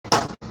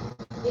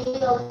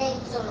Video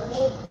games on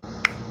me.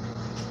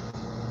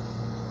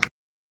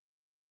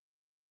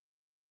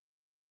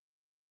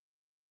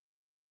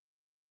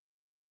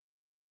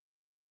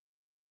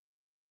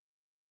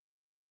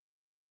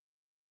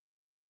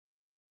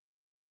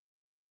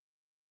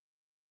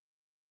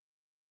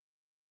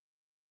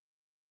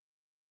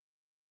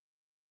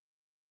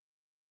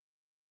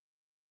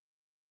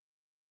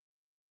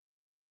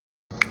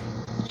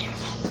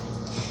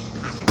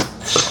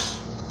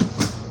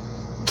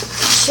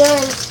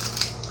 Shine.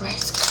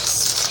 Where's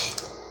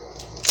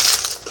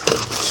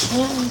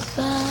Shine.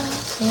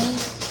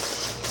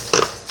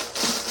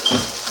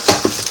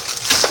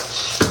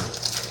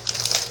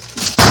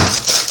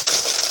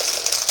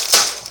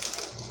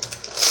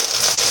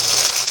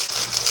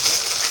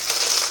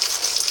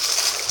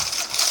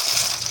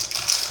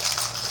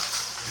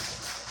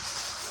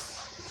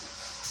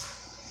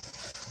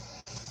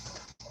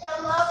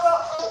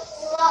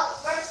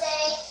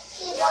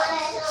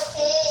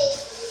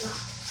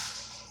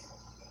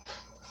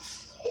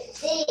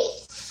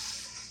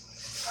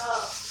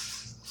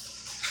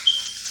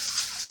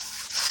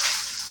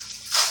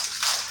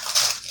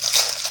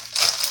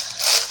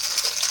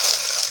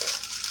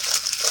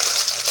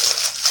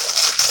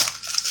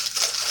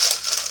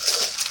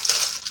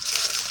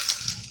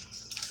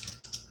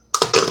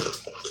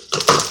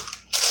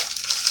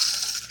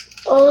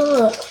 Oh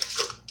look,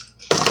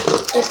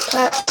 it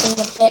clapped in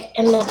the back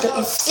and I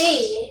didn't see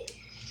it.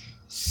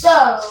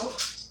 So,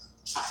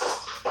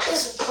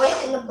 it's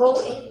wet in the bowl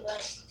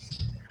anyway.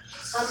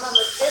 So I'm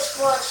gonna just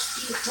watch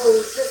these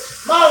bowls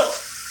just boom.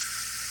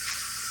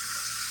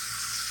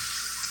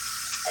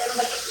 And I'm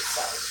gonna get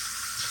some.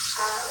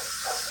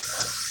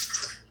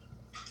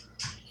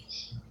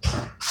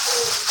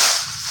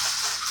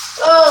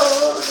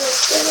 Oh,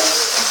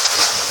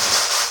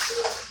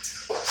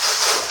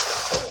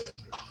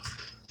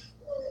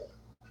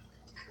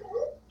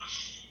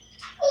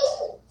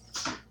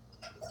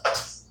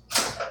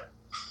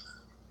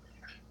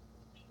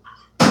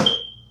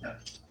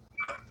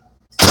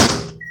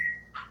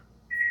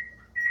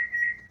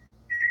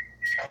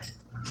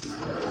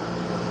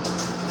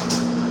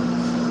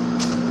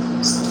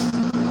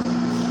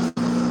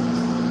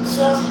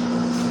 so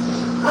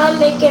I'm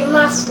making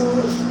my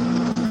food.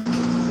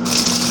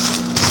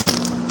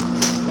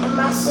 And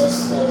my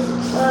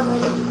sister's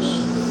already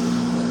eating.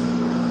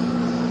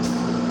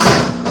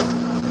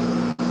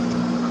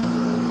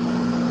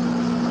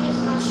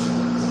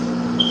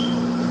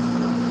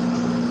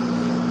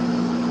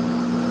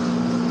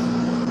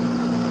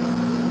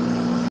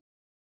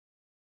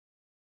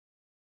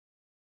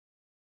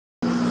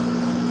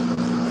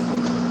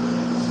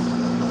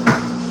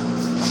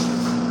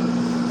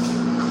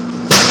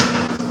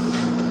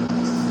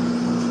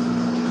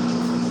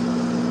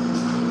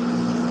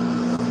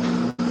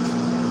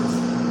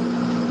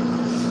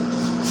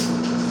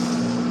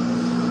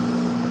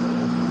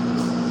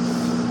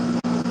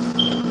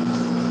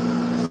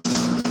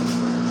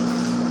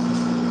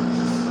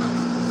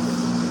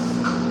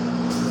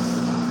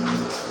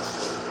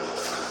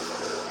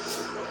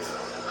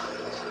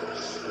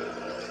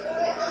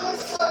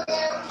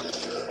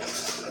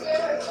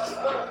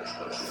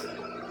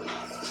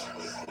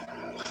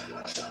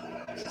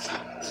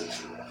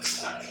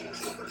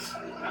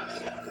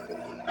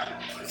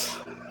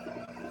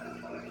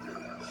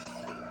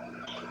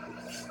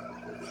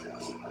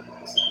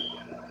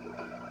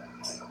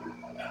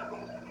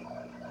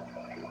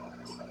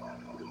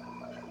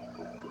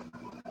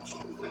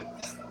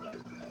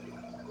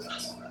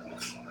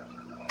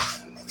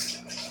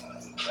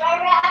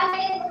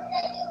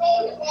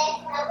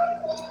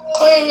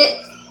 Clean it.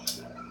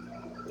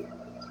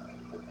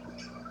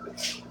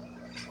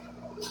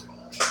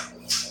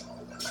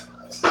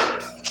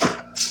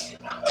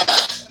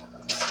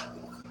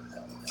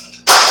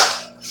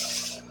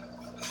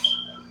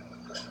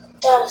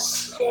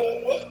 Dust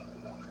it.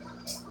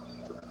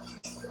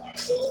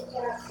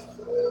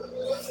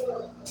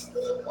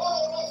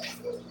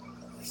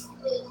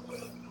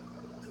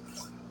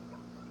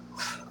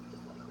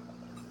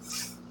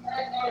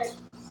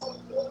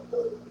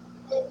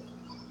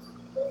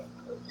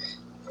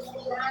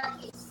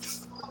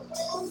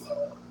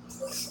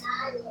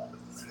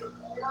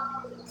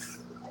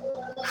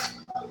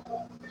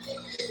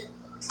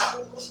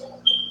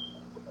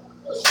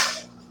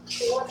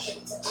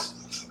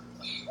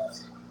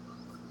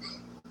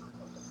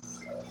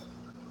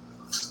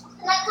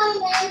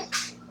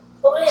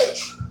 Go ahead.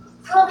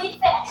 Really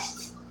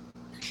fast.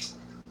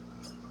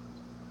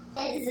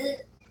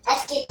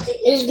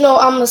 There's no,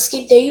 I'm gonna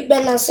skip there. You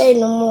better not say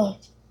no more.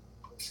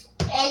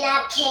 And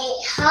I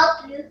can't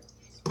help you.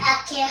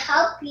 I can't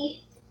help you.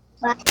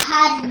 But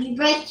how did you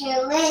break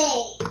your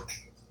leg?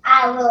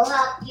 I will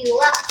help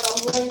you up,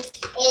 but when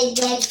it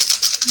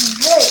gets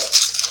good,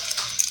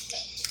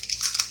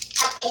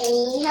 I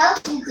can't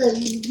help you because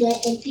you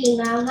didn't pay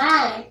my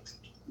mind.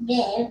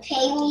 Didn't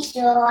pay me,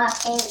 so I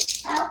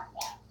can't help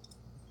you.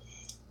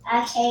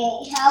 I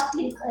can't help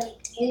you because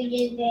you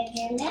just break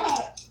your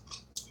leg.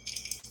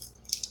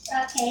 I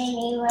can't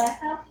even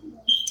help you.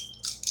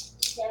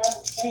 So,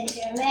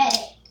 you're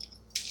ready.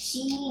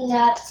 She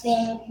not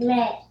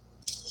Benjamin.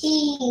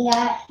 He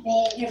not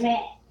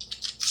Benjamin.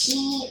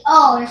 She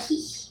or he.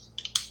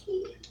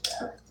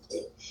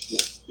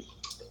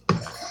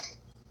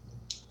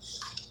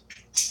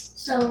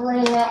 So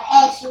when I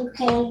ask you,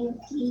 can you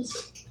please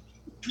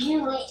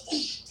do it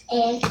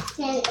and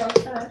then I'm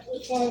trying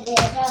to send it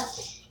up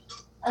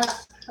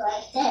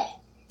like that.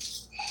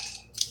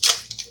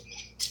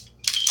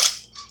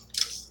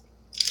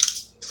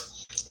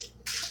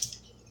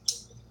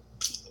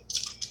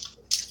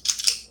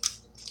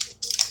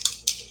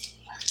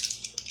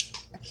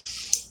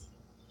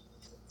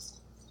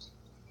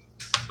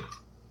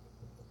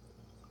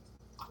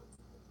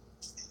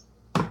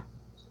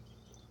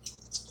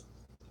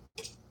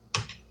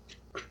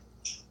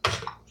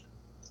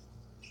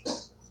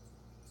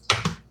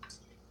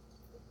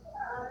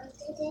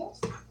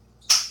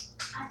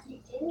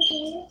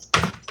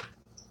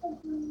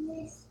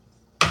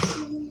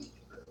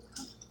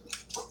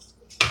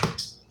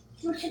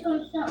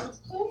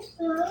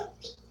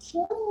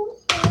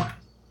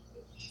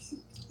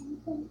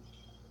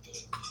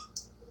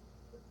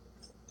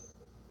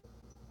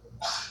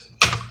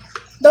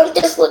 Don't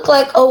this look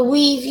like a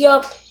weave,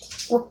 yo?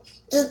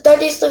 Don't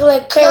this look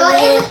like curly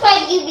hair?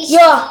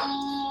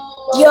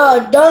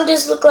 Yo, don't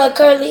this look like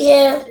curly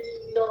hair?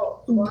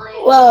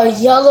 Well,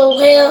 yellow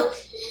hair?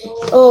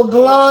 Or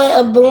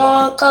a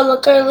blonde color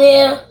curly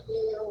hair?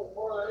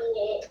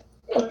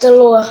 What the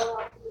Lord?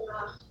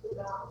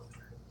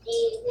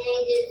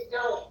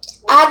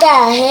 I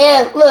got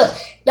hair. Look,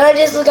 don't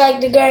just look like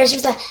the girl. She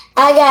was like,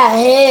 I got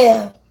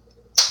hair.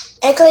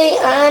 And clean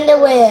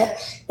underwear.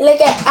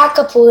 Look at, I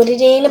could put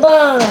it in the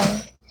bun.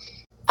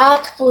 I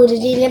could put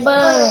it in the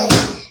bun.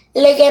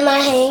 Look at my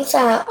hang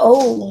time.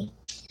 Oh.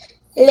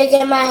 Look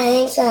at my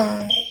hang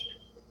time.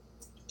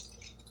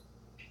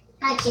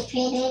 I could put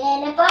it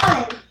in the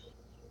bun.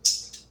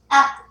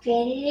 I could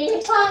put it in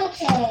the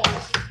ponytail.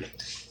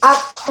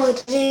 I put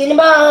it in the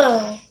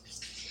bun.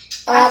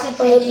 I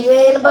put it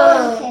in the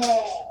bun.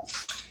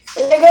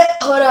 Look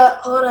at, hold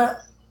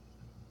up.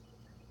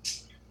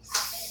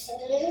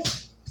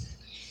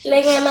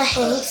 Look at my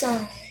hang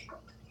time.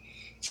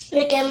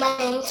 Look at my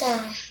hang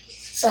time.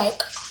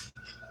 Psych.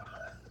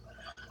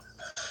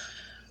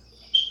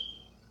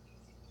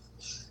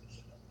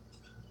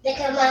 Look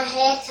at my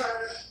hair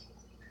time.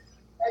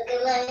 Look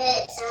at my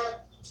hair time.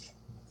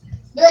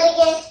 Do it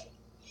again.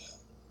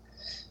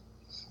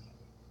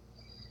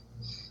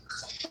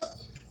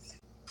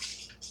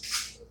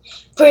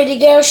 Pretty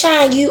girl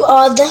shine, you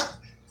are the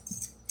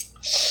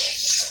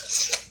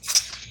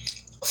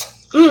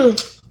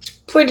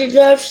pretty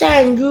girl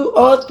shine, you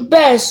are the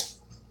best.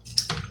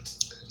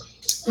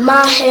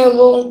 My hair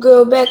won't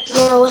go back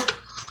now.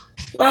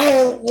 My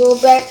hair won't go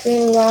back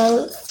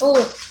now.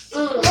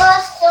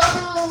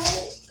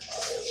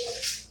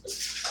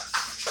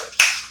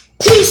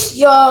 Peace,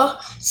 y'all.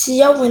 See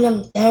y'all when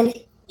I'm done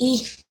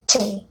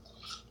eating.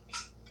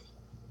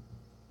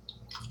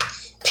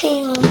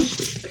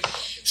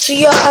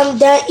 See y'all, I'm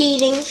done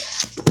eating.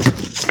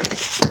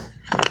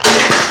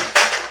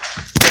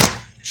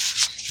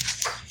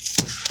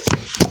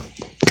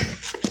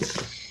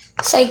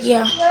 It's like,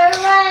 yeah.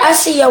 I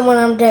see y'all when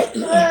I'm done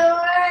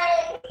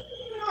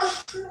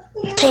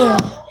eating.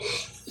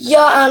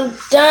 Y'all, I'm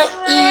done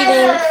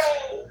eating.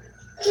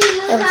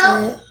 That's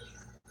it.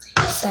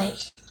 It's like,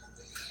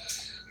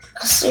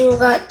 I see you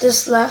got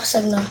this left. It's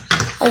like, no,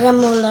 I got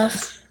more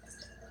left.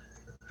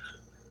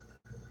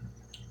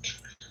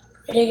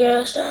 Pretty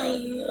girl,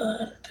 shine, you are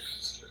the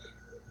best.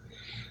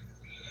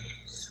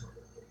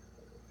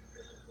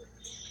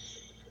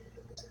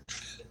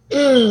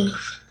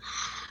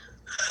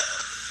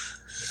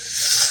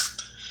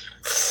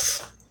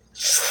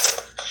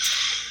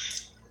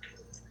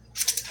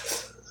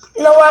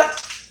 You know what?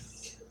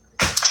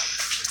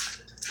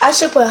 I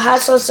should put hot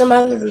sauce in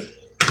my noodles.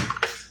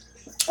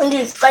 And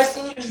do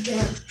spicy noodles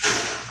down.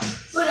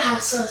 Where the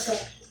hot sauce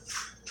at?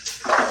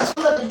 I'm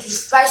gonna do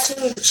spicy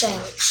noodle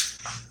challenge.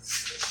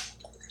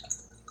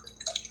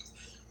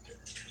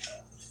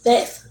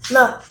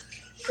 No,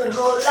 put a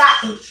whole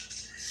lot in.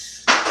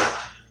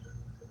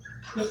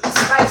 Make it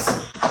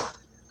spicy.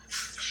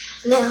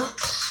 Now,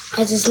 I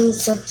just need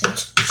something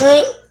to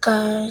drink,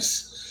 guys.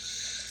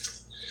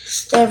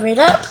 Stir it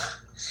up.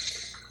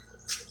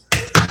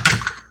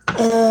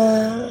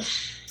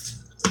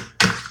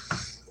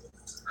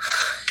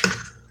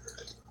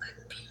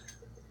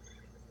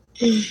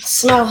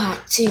 Smell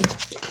hot too.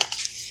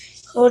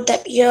 Hold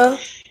up, y'all.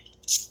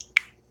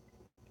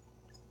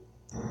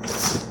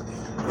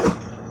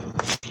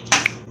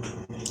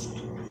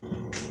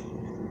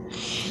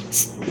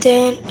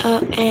 Stand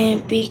up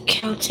and be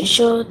counted.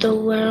 Show the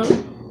world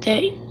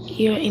that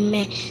you're a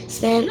man.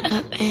 Stand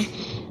up and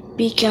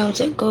be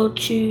counted. Go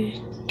to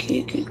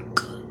Cookie.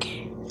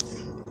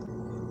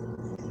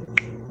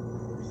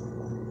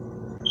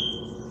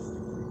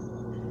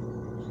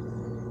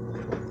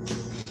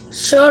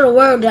 Show the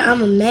world that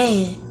I'm a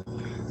man.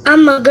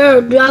 I'm a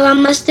girl. Do I got a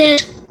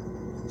mustache?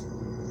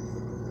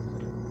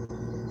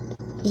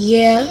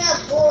 Yeah.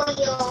 Yeah, boy,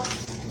 yo.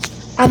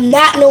 I'm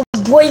not no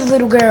boy,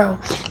 little girl.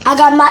 I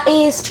got my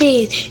ears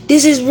pierced.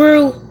 This is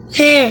real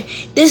hair.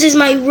 This is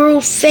my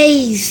real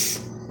face.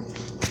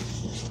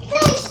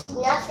 There's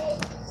nothing.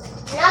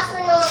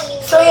 Nothing on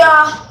you. So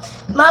y'all,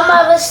 my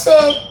mother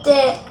said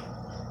that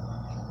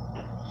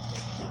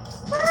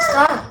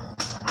stop.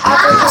 I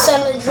could get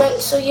something to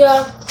drink. So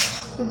y'all,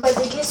 we about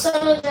to get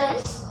something to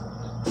drink.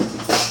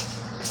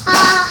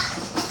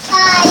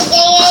 Hi,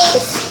 get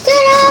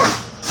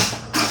up.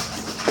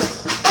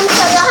 I'm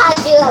showing you how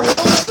to do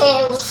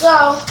everything. So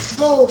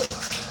move.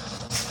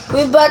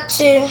 We about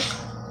to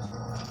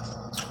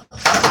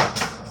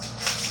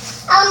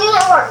How do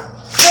it work?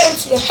 get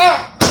into the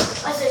hair.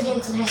 I said get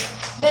into the hair.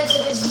 Get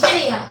into this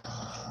video.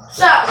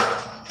 So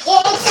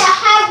Get into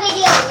her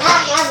video,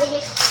 not my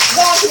video.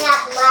 That's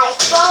not my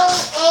phone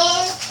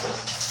and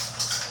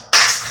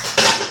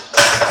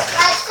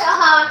that's to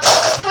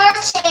her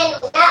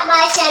channel, not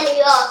my channel,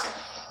 y'all.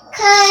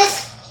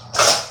 Cause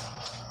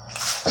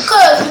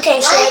you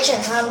can't show your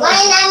channel. why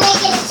not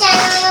making a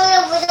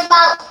channel with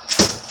about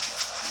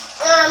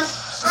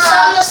So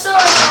the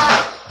story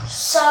now.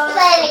 So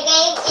playing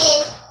the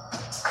game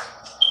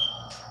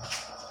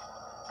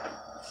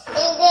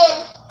and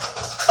then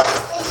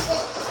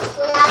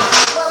when my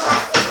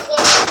sister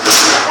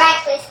gave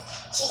breakfast,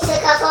 she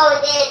took her phone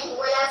and then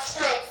when I was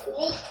trying to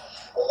sleep,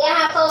 to get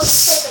her phone, she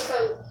took it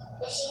from me.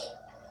 And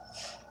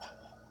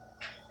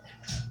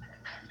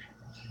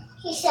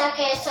she said I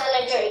can't turn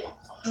a drink.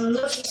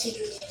 no, she said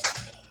you did.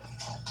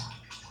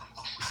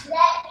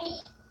 Let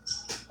me.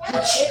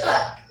 Check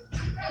up.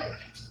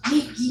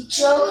 You get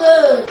your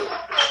good.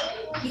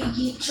 You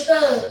get your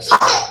good.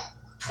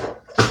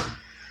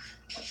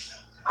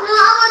 No,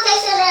 I want to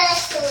taste that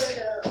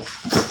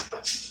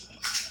soda.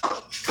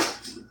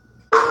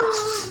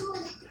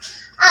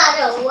 I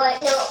don't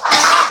want no.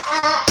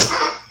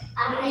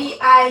 I need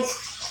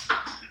ice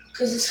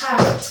because it's hot.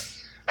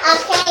 I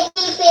can't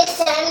keep it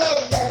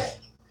sanitized.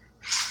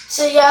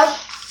 So y'all,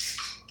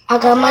 I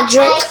got my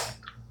drink.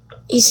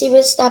 You see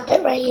me stop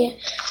it right here.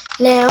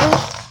 Now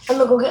I'm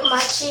gonna go get my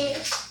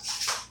cheese.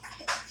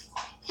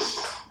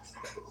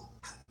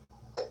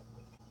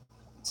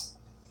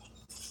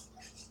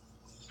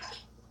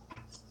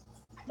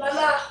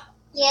 Mama,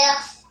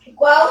 Yeah.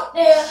 go out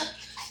there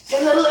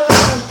in the living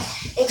room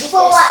and get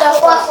For that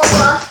stuff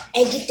what? up.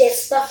 And get that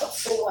stuff up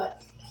for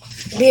what?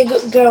 Be a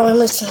good girl and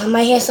listen. I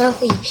might have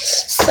something for you.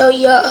 So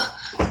y'all,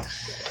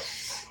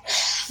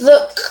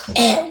 look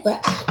at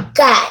what I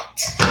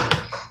got.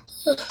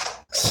 Let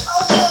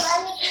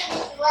me eat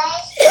this way.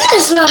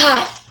 It's not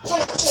hot.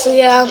 So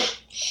y'all,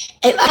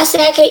 if I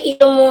say I can't eat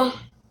no more,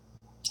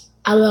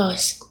 I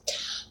lost.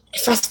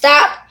 If I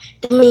stop,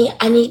 that means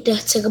I need to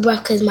take a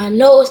breath because my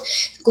nose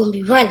is going to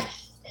be running.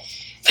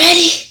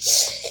 Ready,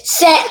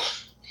 set,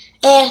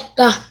 and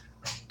go.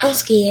 I'm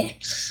scared.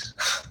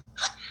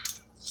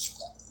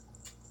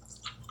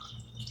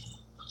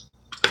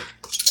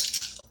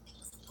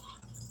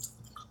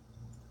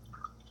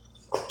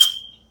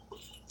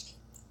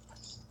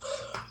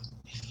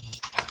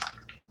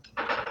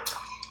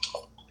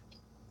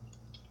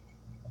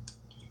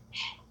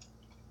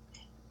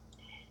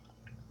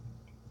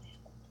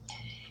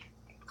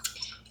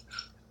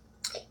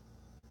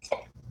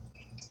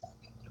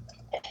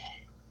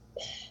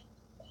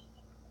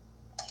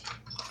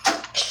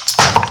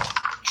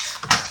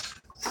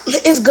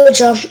 It's good,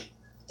 y'all.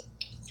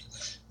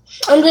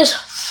 I'm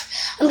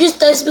just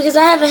thirsty because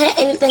I haven't had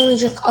anything to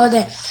drink all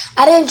day.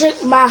 I didn't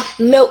drink my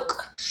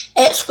milk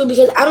at school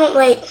because I don't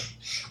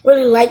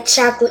really like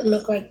chocolate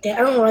milk like that.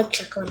 I don't like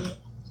chocolate milk.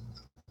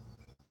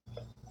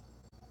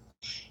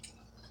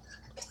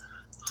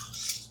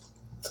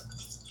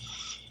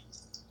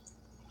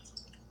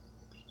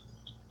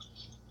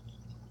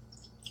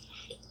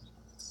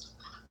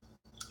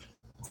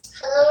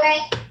 Hello,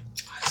 Ray.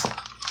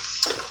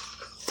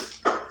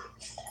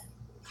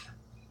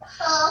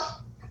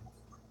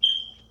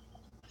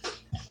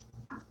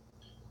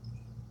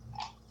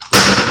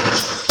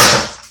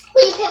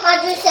 Where you put my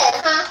juice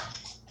at, huh?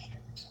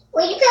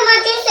 Where you put my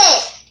juice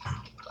at?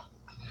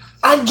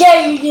 I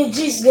gave you your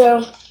juice, girl.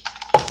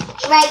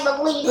 Right,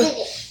 but where you put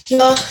it?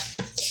 Y'all,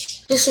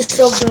 this is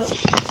so good.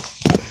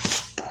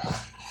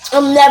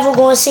 I'm never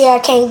going to say I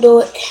can't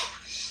do it.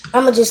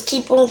 I'm going to just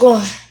keep on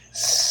going.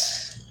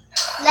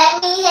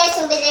 Let me have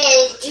some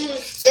banana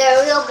juice,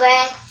 girl, real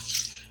bad.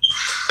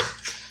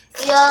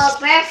 Your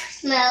breath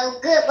smells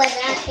good, but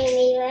I can't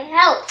even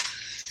help.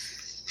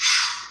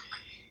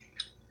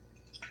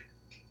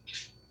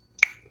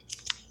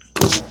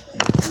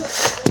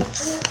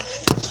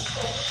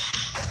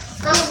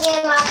 I'm gonna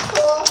get my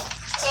pool,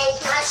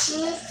 change my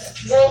shoes,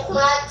 drink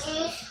my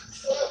juice.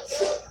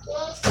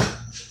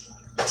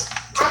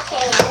 I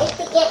can't wait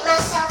to get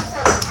myself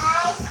some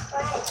ice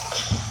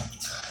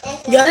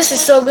cream. Y'all, this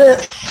is so good.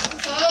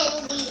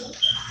 Candy.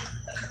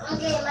 I'm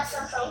getting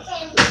myself some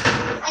candy.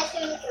 Ice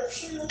cream with your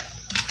shoes.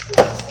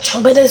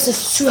 But this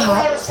is too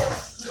hot.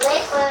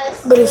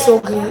 But it's so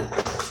good.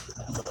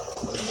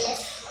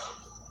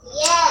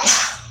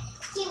 Yes.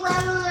 See what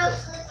I'm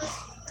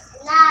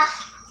now.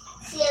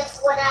 See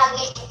what I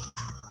get.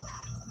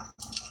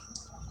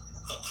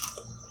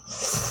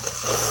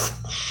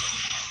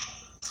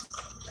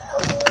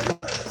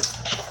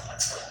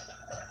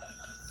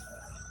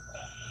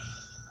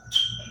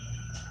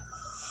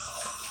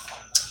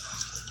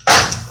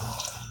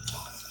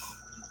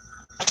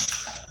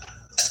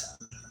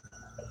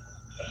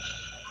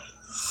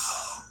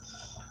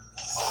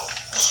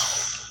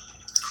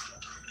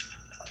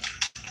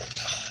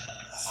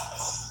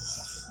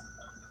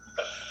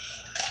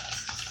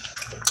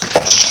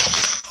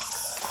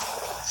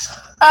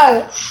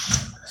 Alright,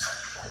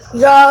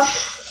 y'all.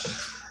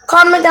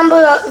 Comment down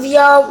below if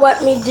y'all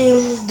want me to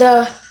do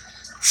the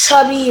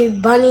Chubby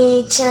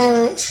Bunny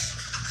Challenge.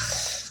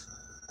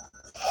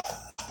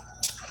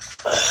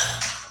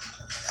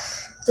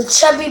 The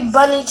Chubby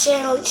Bunny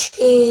Challenge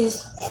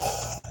is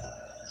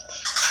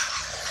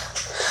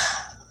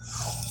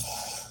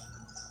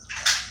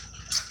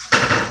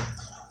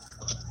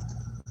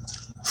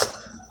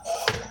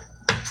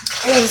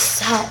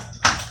hot.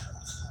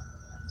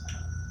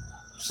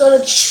 So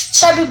the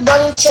Chubby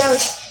Bunny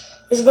Challenge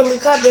is gonna be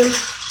coming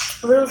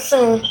real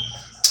soon.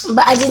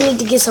 But I just need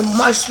to get some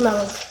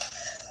marshmallows.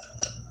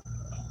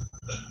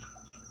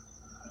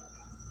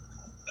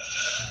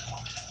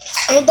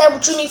 Ain't that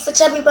what you need for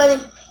Chubby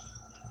Bunny?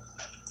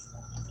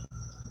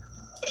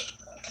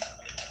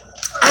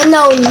 I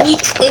know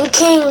Meek and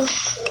King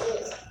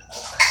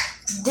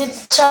did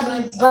the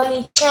Chubby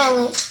Bunny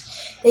Challenge.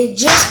 They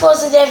just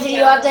posted that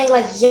video, I think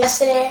like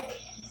yesterday.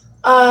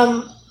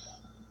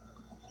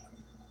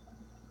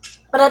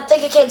 But I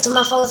think it came to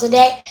my phone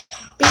today.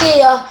 But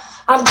yeah,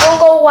 I'm gonna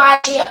go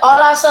watch it.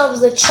 All I saw was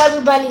the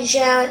Chubby Bunny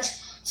Challenge.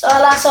 So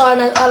all I saw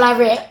and that's all I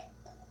read.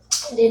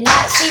 I did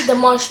not see the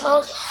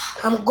marshmallows.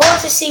 I'm going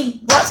to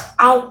see what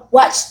I'll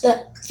watch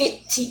the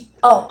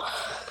video.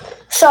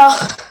 So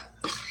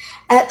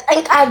I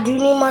think I do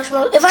need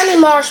marshmallows. If I need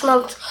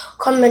marshmallows,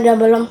 comment down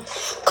below.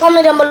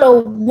 Comment down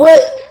below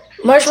what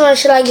marshmallows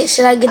should I get?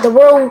 Should I get the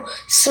real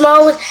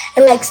small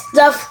and like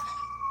stuff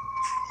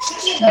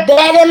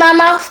bad in my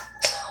mouth?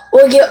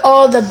 Or get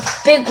all the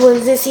big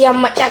ones and see how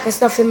much I can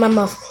stuff in my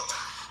mouth?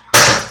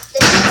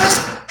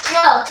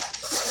 No,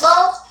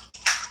 both.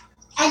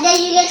 And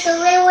then you get the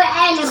little one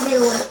and the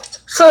big one.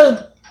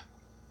 So,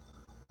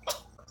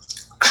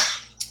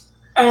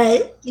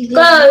 alright,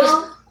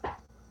 because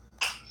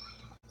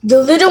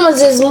the little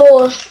ones is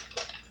more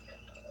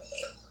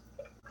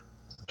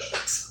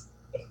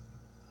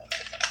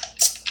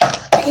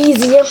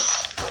easier.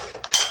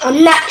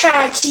 I'm not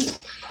trying to cheat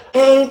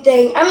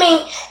anything. I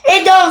mean,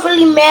 it don't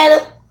really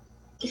matter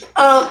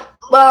of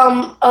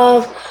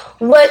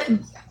what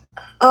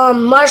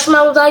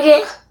marshmallows I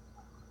get.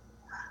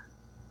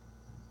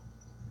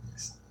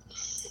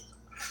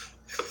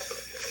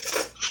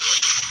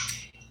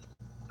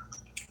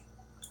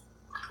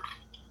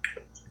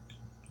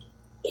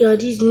 Yo,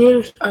 these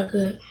noodles are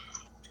good.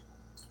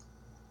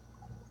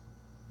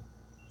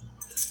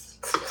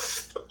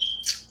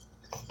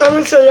 Let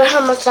me show you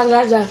how much I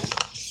got there.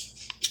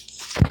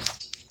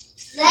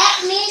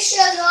 Let me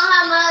show you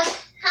how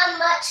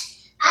much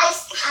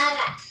ice I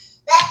got.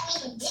 Let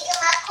me dig in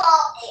my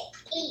car and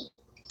eat.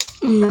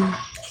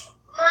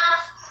 My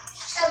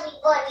Chubby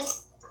Bunny.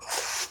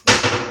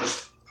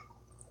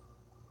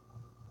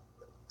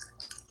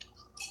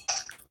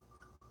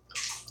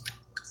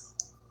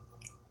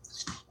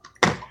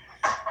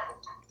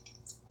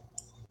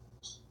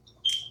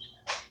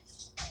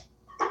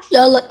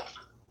 Yo, look.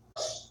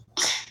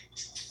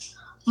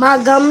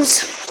 My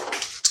gums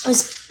is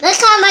Look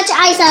how much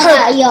ice I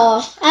got,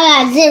 y'all.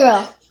 I got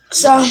 0.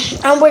 so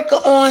I'm working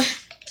on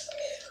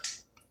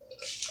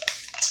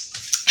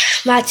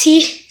my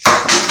teeth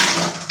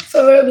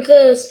for real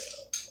because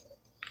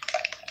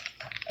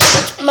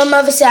my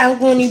mother said I'm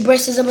going to need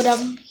braces or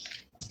whatever.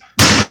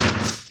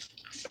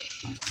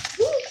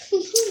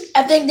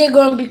 I think they're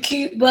going to be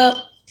cute, but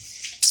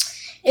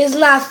it's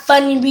not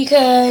funny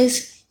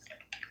because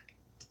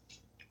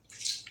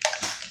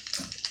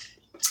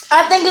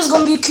I think it's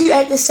going to be cute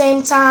at the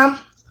same time,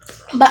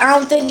 but I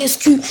don't think it's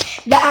cute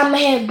that I'm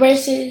going to have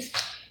braces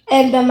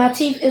and that my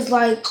teeth is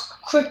like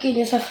crooked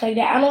and stuff like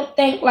that. I don't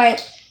think like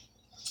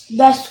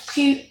that's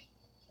cute.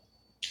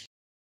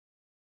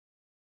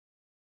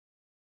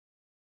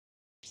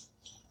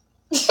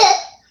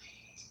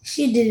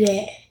 She did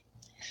that.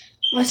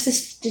 My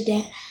sister did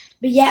that.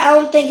 But yeah, I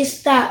don't think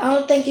it's that. I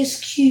don't think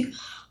it's cute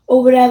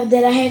or whatever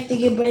that I have to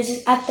get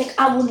braces. I think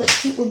I would look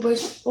cute with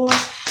braces on.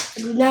 I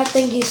do not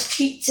think it's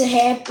cute to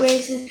have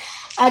braces.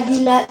 I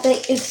do not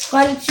think it's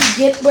funny to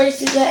get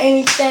braces or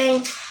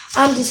anything.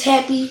 I'm just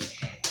happy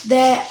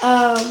that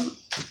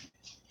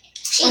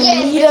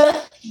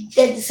Anita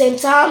at the same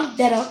time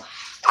that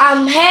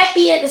I'm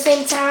happy at the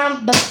same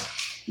time, but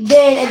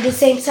then at the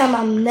same time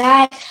I'm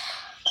not.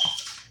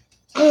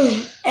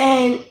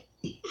 And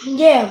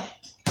yeah,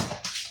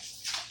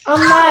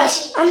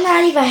 I'm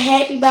not even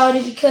happy about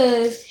it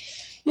because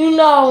you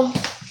know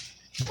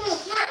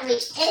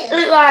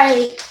it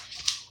like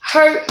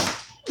hurt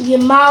your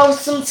mouth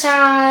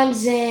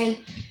sometimes, and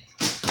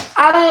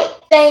I don't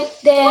think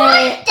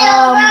that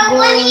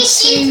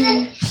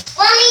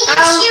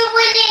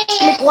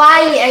be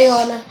quiet,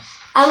 Ayana.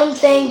 I don't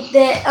think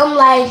that I'm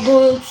like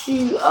going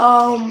to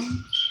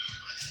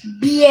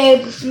be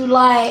able to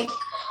like,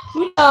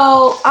 you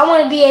know, I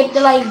want to be able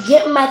to like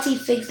get my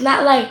teeth fixed,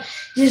 not like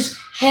just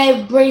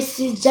have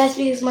braces just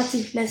because my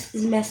teeth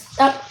is messed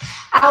up.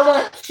 I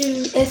want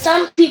to, and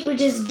some people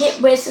just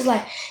get braces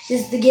like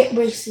just to get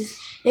braces.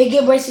 They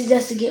get braces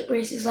just to get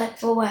braces, like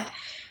for what?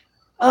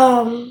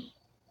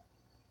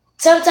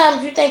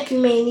 sometimes you think you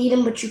may need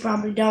them, but you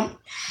probably don't.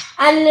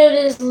 I know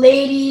this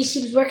lady,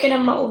 she was working at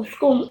my old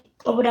school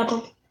or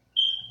whatever,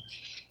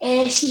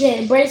 and she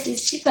had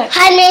braces. She's like,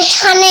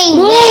 honey,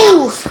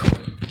 move!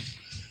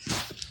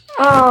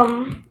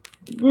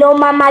 No,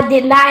 Mama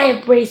did not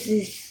have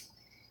braces.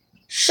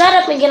 Shut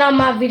up and get on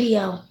my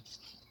video.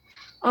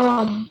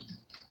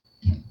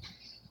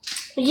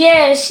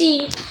 Yeah,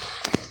 she,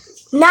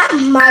 not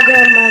my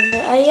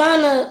grandmother,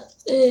 Ayana,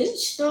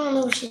 she don't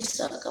know what she's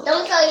talking about.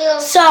 Don't tell you.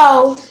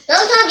 So,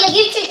 don't tell your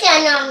YouTube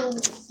channel.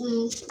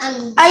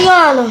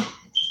 Ayana.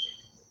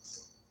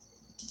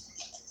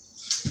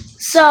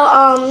 So,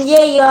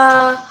 yeah,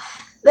 y'all,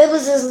 there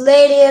was this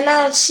lady, and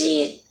now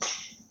she,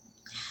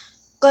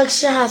 like,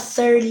 she had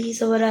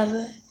 30s or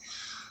whatever.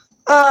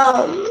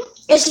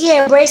 And she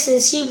had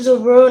braces. She was a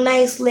real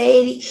nice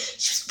lady.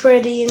 She was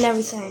pretty and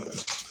everything.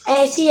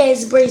 And she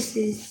has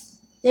braces.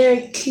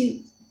 They're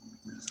cute.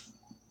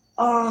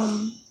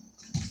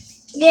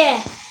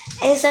 Yeah,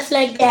 and stuff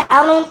like that.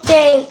 I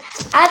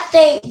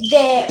think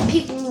that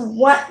people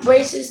want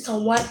braces to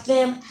want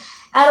them.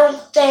 I don't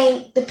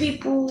think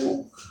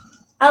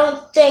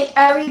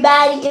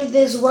everybody in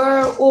this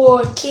world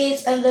or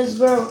kids in this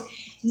world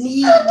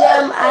need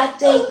them. I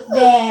think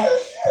that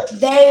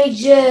they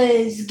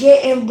just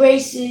getting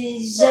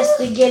braces just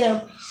to get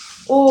them,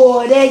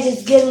 or they're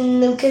just getting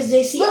them because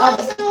they see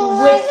other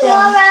people with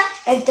them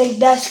and think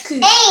that's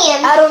cute.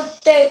 I don't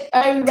think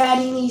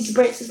everybody needs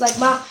braces. Like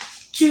my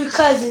 2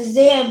 cousins,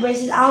 they have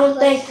braces. I don't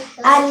think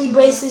I need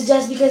braces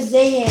just because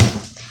they have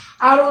them.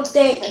 I don't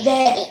think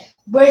that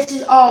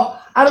braces I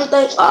don't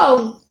think,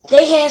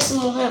 they handsome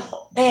on him,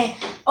 and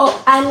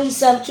I need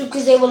some too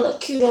because they will look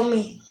cute on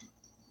me.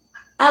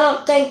 I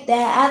don't think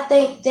that. I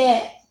think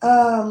that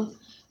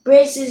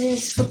braces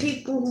is for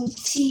people whose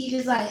teeth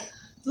is like,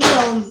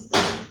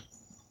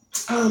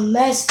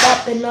 messed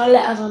up and all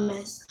that other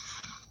mess.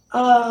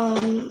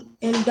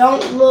 And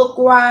don't look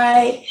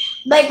right.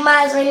 Like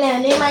mine right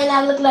now. They might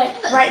not look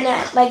like right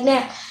now, like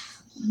now.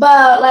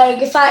 But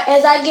like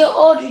as I get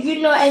older,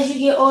 as you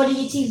get older,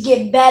 your teeth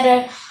get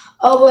better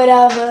or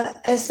whatever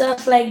and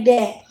stuff like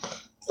that.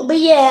 But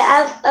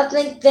yeah, I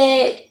think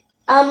that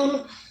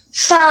I'm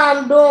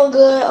doing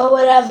good or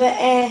whatever,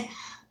 and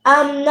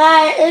I'm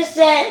not. It's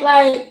that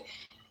like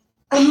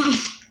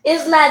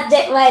it's not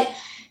that like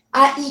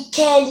I eat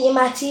candy and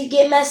my teeth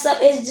get messed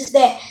up. It's just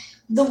that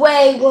the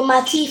way when my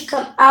teeth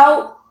come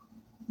out,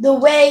 the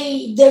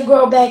way they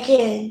grow back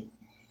in.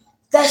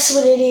 That's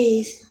what it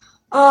is.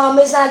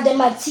 It's not that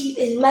my teeth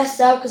is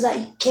messed up because I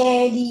eat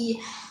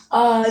candy,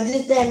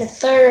 this, that, and the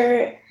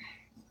third.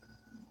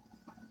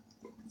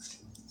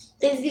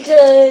 It's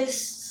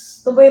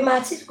because the way my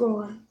teeth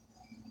growing.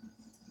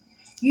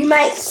 You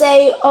might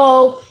say,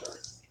 oh,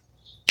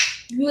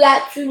 you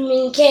got too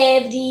many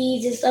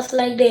cavities and stuff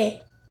like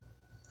that.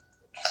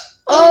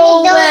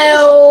 And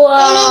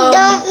it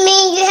don't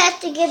mean you have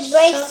to get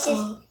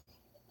braces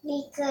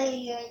because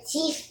your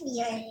teeth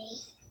dirty.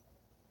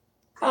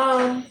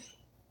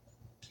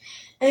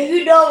 And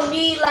you don't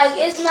need,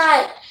 it's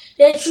not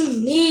that you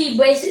need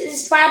braces.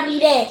 It's probably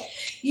that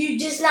you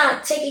just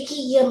not taking care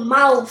of your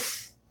mouth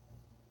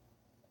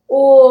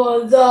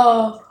or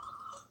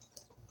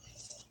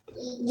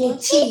your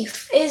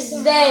teeth.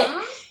 It's that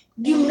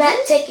you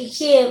not taking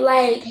care of,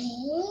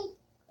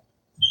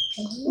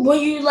 when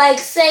you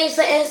say,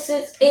 for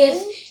instance,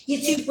 if your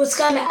tooth was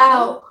coming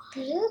out,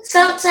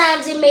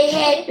 sometimes it may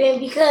happen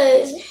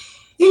because,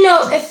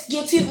 if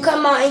your tooth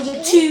come out and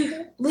your tooth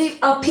leave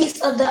a piece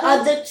of the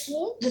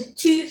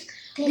tooth,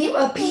 leave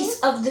a piece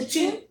of the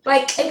tooth.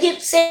 Like, if you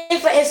say,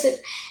 for instance,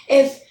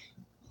 if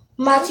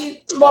my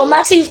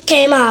tooth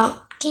came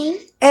out,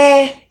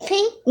 and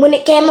when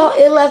it came out,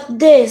 it left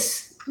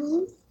this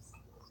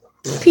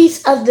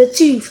piece of the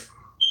tooth.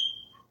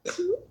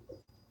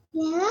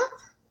 Yeah.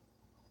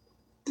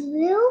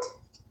 Blue,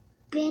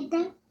 red,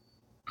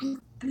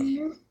 and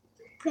blue.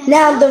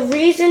 Now, the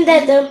reason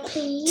that the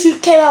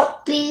tooth came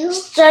out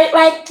straight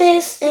like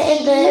this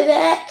and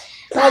the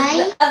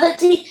other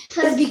teeth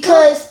is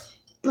because,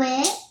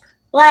 when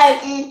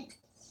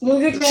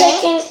you're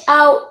taking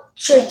out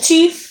your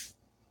tooth,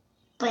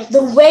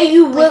 the way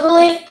you wiggle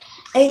it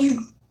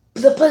and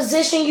the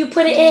position you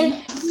put it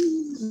in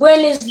when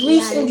it's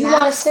loose and you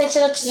want to cinch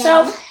it up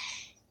yourself,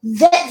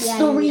 that's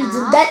the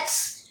reason.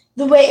 That's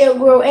the way it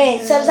grow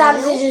in.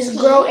 Sometimes it just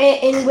grow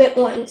in with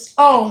one's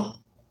own.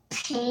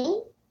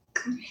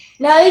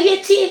 Now if your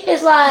teeth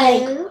is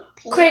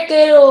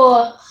crooked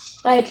or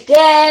like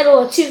that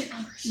or tooth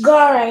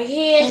gone right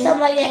here, something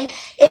like that,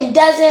 it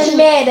doesn't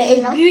matter.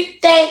 If you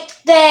think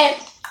that,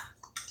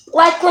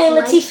 like Queen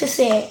Latifah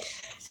said,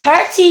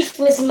 her teeth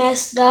was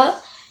messed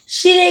up,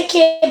 she didn't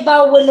care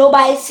about what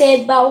nobody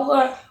said about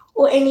her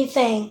or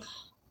anything.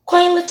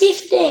 Queen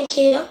Latifah didn't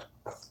care.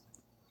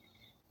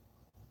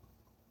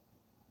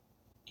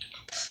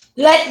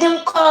 Let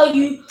them call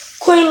you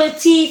Queen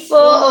Latifah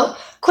or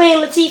Queen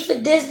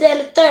Latifah this, that,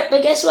 and the third.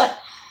 But guess what?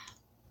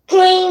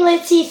 Queen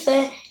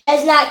Latifah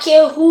does not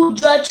care who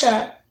judged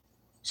her.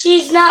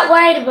 She's not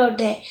worried about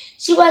that.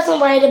 She wasn't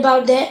worried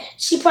about that.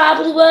 She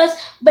probably was,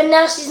 but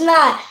now she's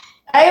not.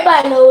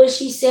 Everybody know what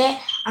she said.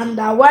 I'm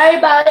not worried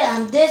about it.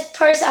 I'm this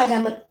person. I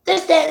got my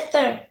this, that, and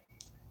third.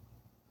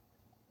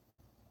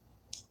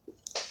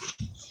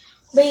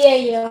 But yeah,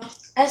 yo,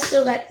 I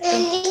still got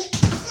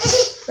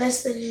the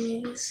rest of the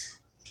niggas.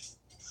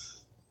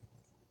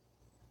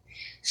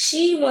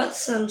 She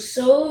wants some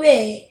so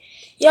bad.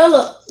 Yo,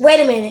 look. Wait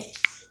a minute.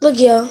 Look,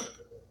 yo.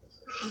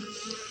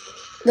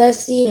 Let's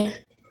see her.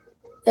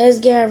 Let's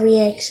get her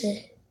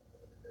reaction.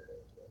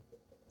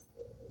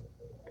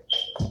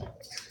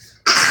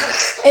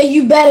 And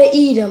you better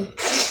eat them.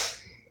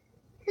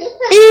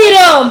 Eat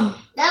them!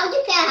 That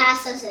you can't have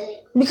something.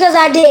 Because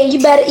I did.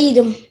 You better eat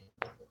them.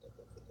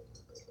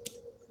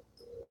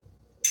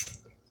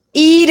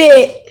 Eat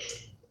it.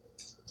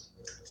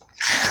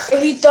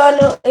 If you throw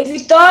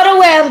it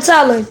away, I'm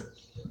telling.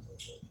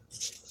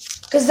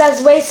 Because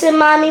that's wasting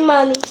mommy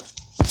money.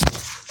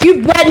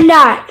 You better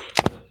not.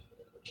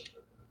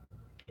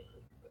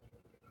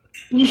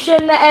 You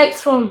shouldn't have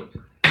asked for him.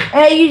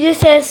 Hey, you just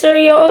said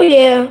cereal? Oh,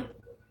 yeah.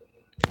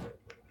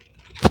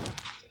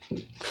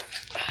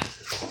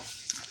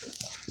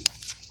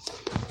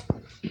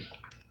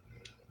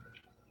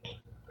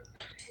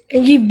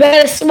 And you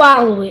better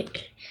swallow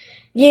it.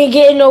 You ain't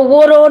getting no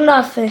water or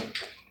nothing.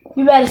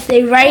 You better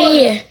stay right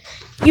here.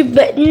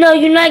 No,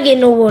 you're not getting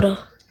no water.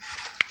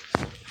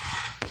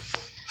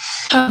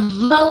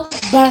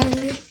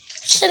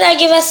 Should I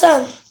give her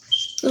some?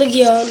 Look,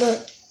 y'all,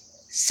 look.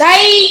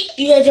 Say,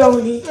 you got your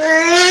own.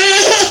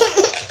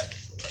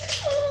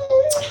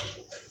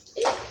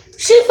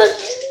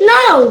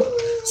 No.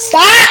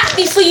 Stop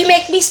before you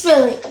make me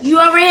spill it. You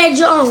already had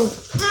your own.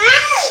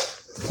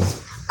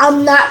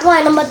 I'm not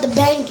playing. I'm about to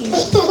bang you.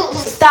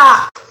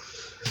 Stop.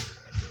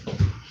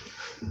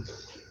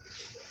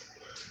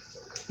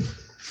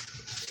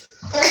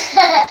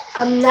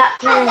 I'm not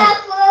playing.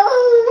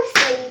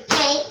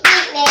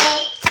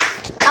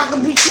 I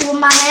can beat you with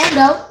my hand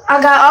though.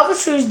 I got other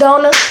shoes,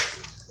 don't I?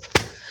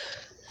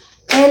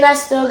 And I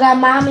still got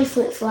mommy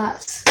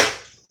flip-flops.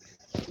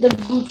 The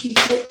Gucci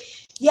flip.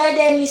 Yeah,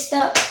 Daddy,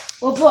 stop.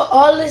 We'll put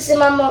all this in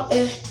my mouth.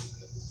 Give me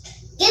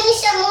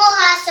some more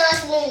hot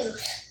sauce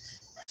noodles.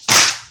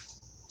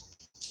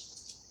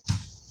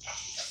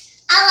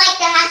 I like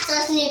the hot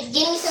sauce noodles.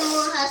 Give me some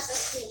more hot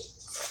sauce noodles.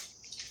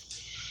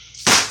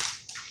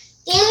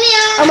 Give me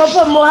I'm gonna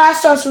put more hot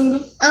sauce on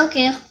them.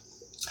 Okay.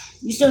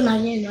 You still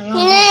not getting it.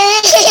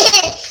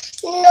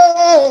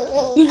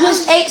 No. You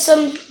just ate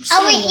some. I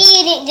will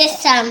eat it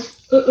this time.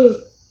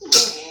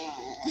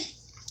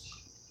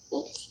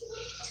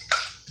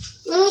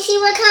 Let me see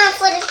what kind of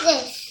foot is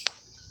this.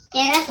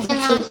 Yeah, that's the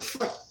wrong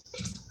foot.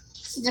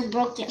 This is a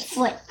broken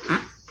foot.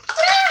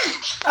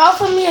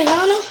 Offer me a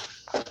Yana.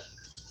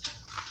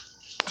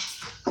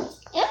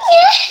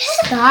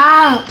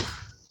 Stop.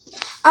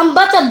 I'm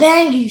about to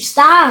bang you.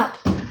 Stop.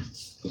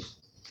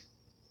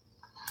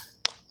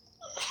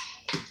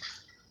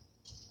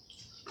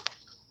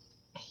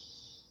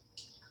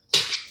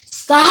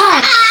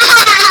 Stop.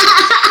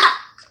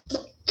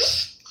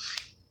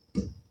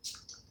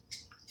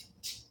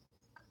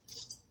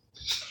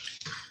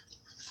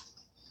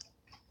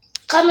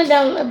 Comment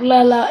down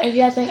below if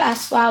y'all think I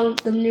swallowed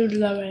the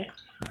noodles already.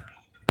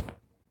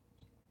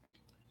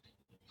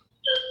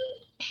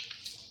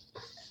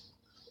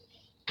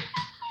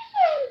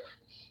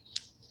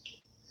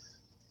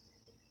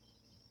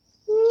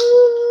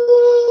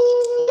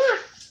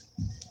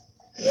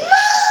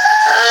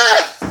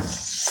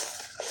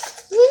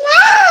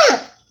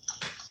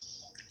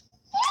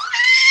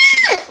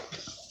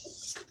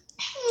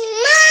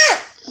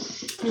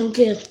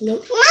 Okay,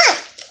 nope.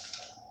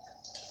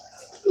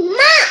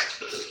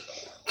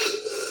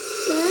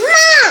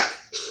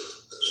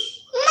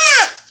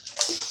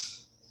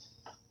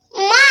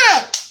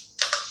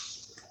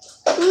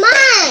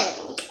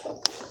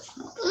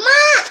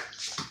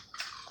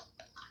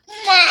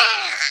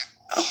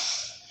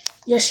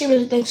 Yeah, she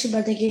really thinks she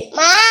about to get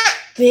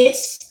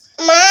pissed.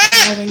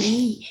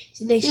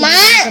 She thinks she about to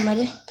get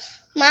somebody.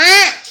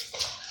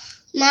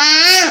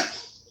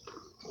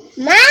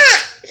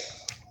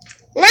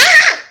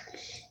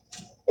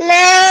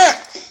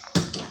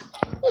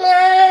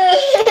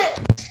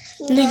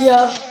 Nigga.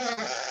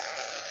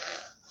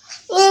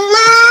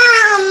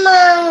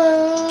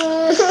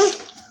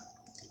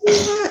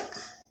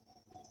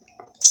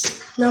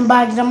 No,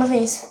 bye, get on my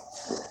face.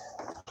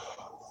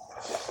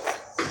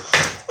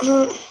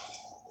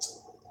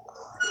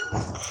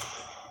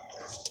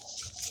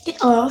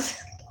 Get off.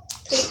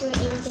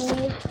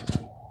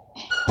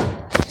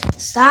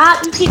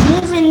 Stop, you keep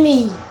moving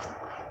me.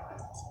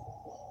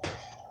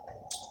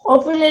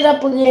 Open it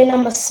up again,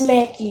 I'ma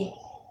smack you.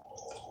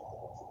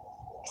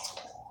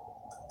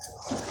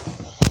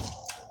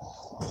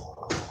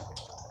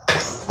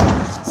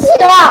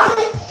 Stop!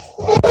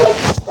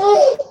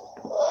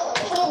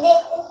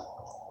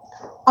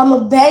 I'ma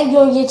bang you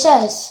on your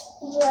chest.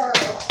 No.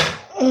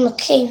 I'ma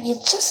cave your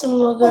chest in,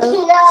 little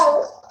girl.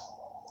 No.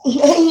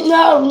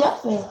 No,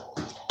 nothing.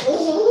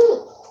 No,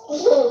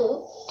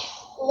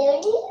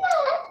 you're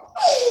not.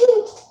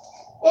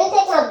 Let me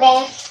take my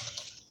bag.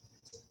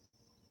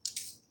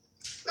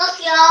 Look,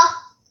 y'all.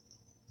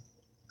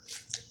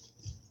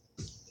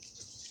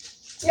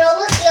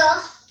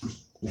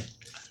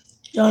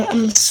 Yo,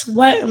 I'm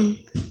sweating.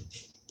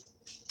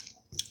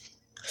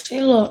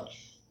 See, look.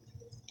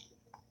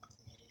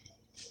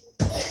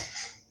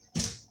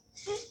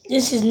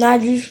 This is not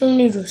juice from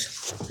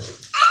noodles.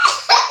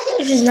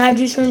 This is not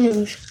juice from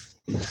noodles.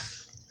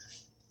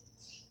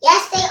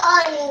 Yes, they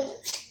are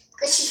noodles.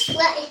 Because she's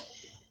sweating.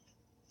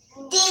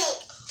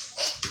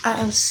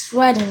 I am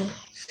sweating.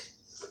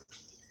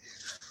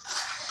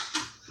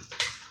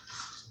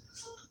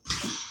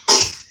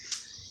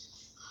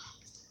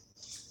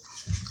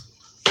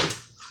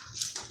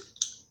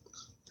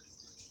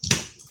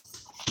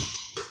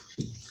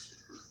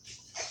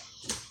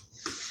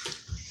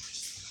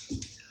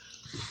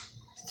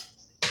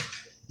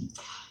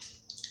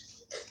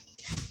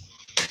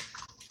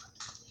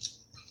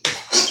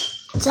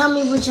 Tell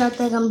me what y'all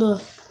think I'm doing.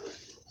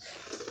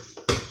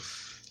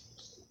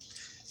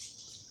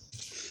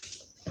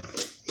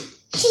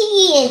 She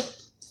eating.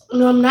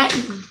 No, I'm not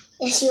eating.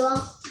 Yes, you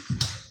are.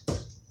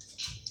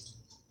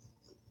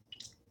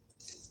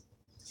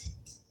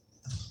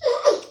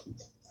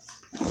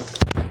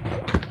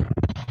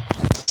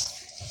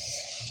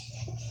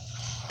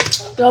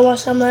 Y'all want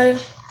some of it?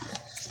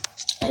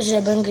 I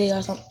should bring you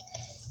guys some.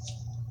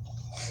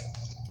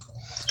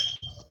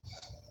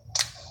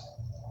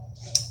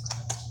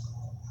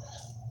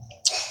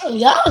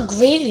 Y'all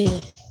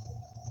greedy.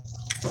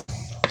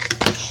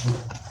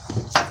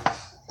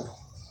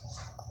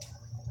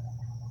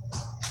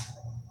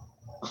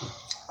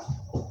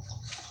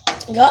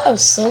 Y'all are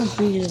so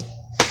greedy.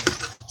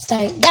 It's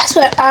like, that's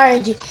what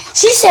orange.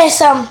 She said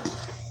something.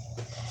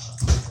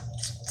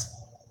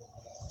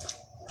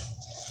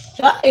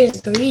 Y'all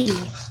is greedy.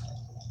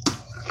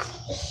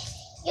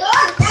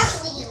 You're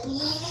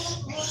definitely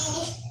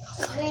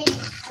greedy.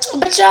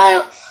 But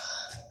y'all,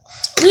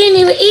 we didn't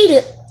even eat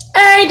it.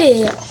 I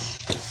did.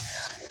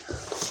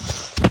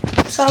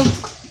 So,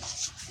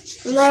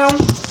 now,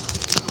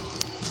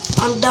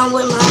 I'm done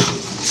with my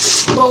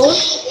bowl. I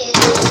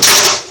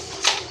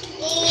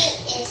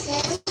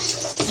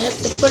have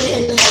to put it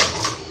in the...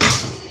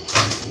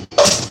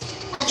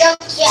 Drunk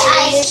your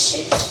eyes.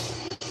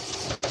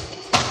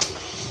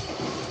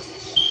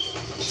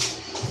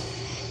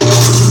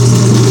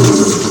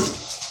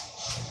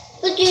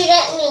 What do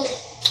that mean?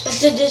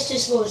 It's a dish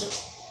disposal.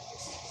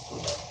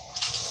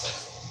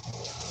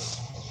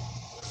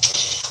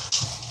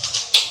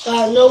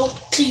 No,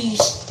 please.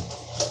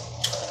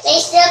 They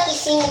still can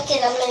see me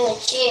because I'm in the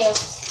chair.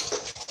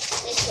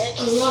 They can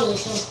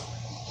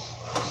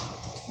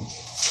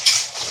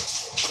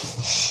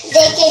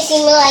see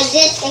me like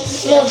this. They can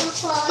see me.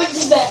 Put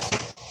this back.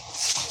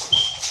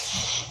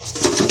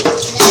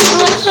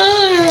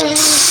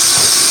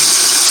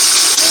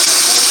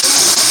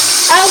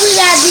 All we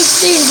gotta do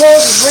these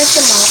bowls is rinse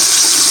them out.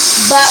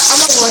 But I'm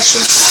gonna wash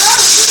them.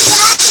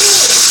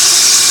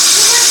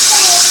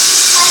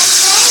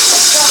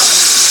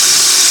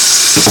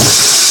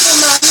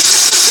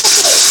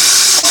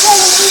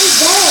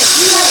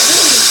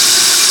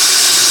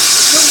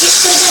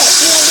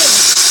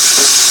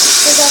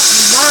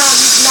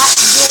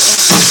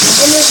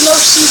 And there's no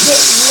she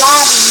didn't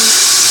lie to me.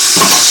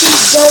 She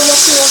don't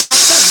want to want my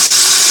son.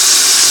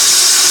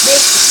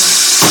 Basically.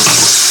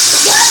 If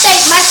y'all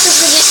think my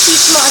sister gets too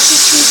smart,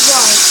 she's too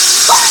wrong,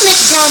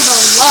 comment down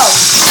below.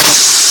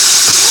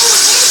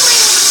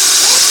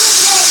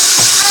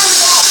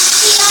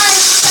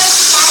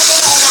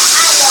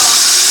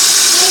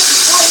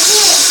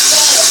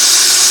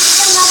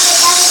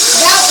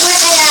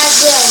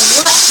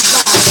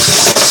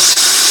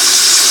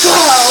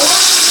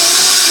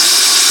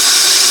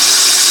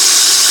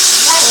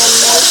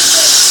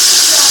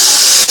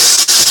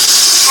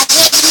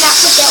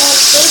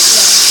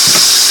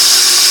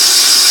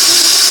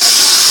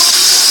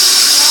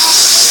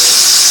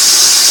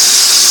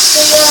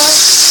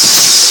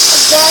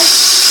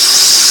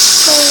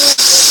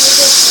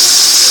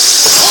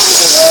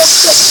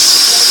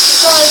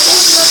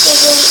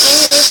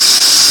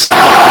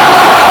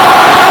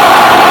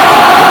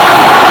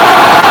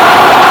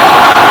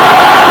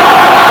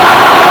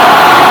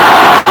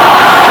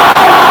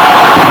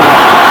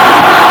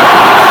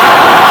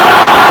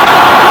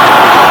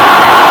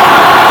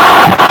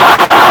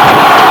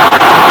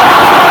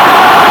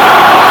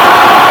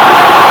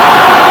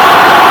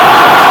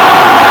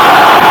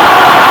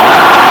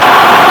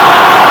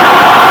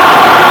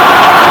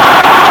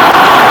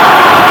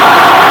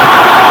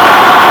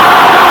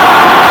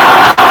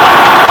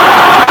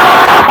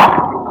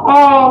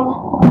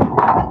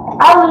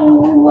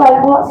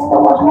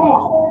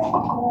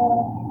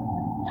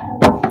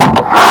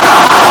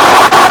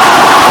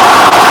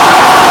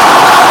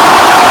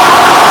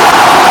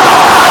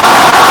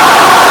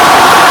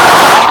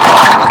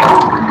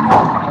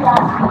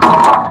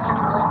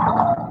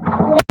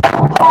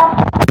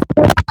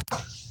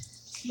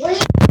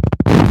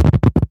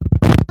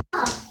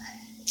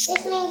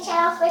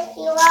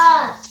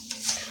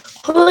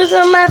 Look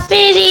at my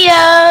video.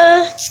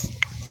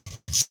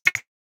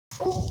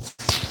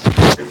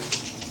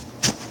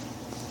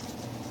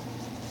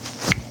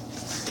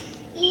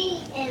 E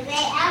is the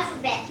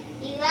alphabet.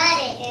 You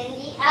write it in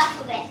the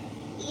alphabet.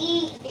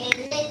 E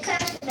is the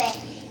alphabet.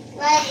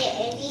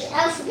 Letter in the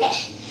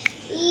alphabet.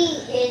 E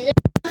is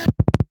the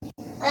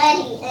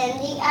letter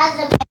in the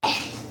alphabet.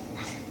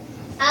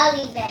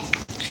 Alphabet.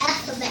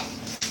 Alphabet.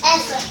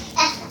 Alphabet.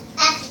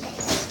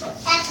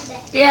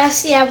 Yeah,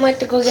 see, I went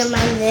to go get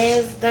my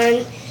nails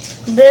done.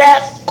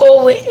 Black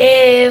go with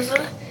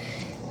Eva.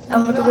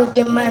 I went to go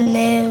get my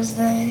nails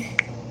done.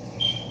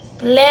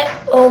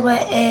 Black over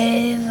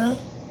Eva.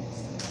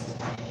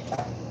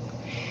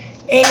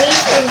 And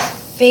these is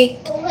fake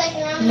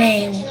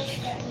nails.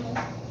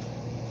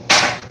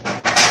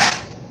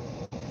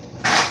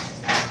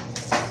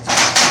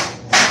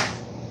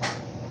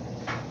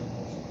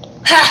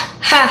 Ha,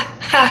 ha,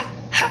 ha,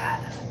 ha.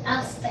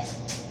 Alphabet.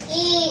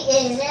 E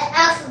is the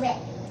alphabet.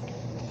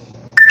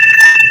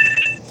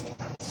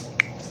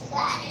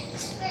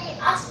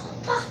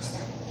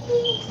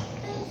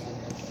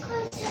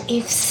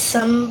 If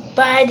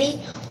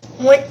somebody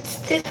wants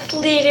this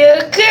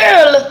little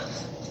girl,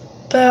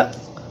 back,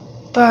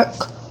 back,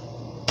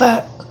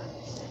 back,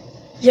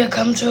 you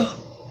come to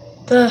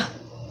the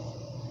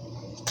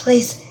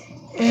place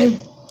in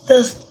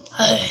the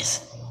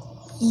house.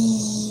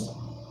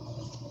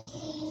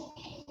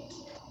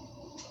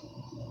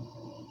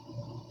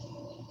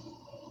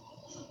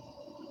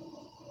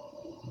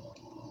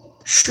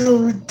 She'll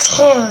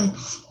return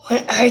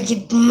when I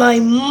get my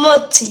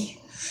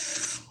money.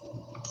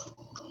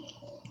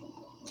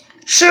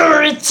 She'll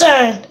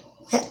return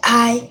when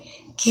I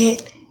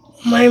get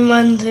my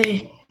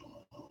money.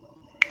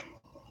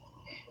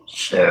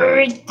 She'll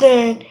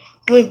return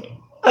when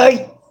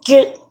I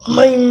get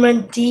my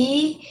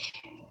money.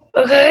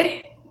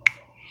 Okay?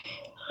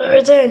 She'll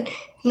return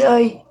when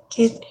I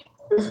get.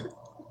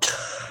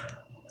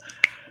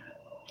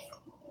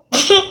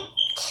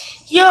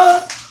 Yo,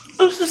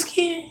 I'm so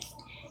scared.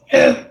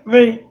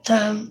 Every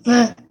time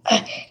I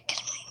get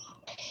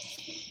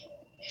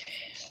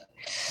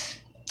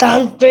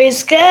don't be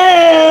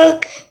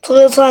scared.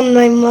 Put on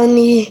my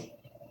money.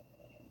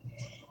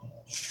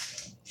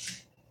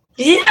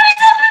 Yeah,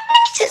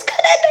 just got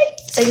that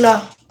night. Say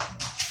no.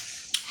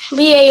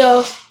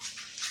 BAO.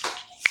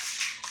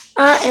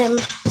 I am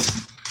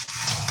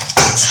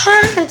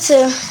trying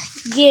to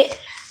get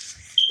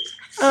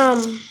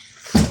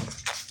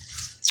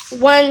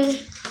one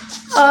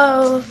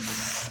of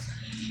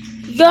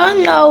y'all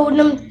know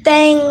them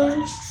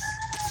things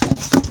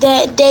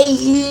that they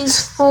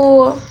use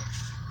for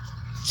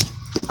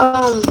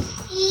I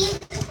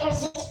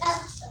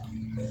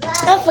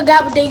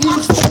forgot what they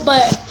use for,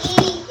 but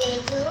E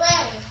is the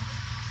letter.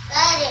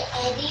 Letter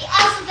in the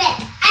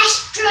alphabet. I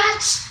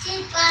stretched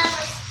it by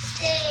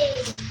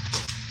mistake.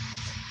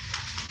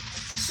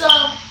 so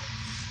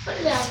put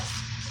it down.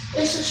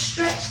 It's a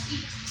stretch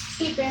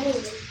keep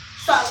anyway.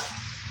 So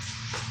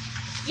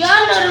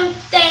y'all know them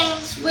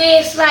things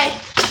where it's like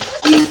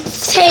you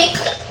take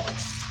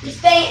the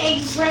thing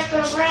and you wrap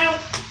it around.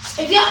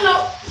 If y'all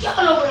know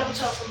what I'm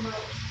talking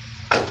about.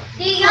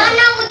 Do y'all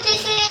know what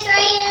this is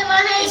right here in my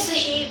hand? It's a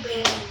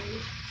headband.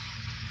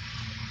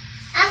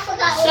 I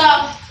forgot So,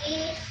 what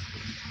it is.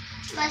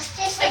 What's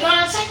this? I'm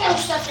gonna take out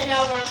something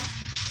over.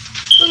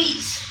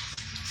 Please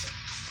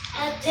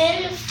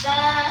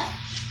identify.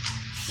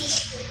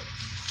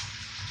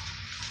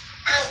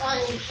 I'm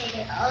going to hit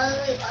it all the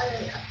way up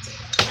there.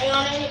 Hang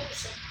on a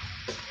minute.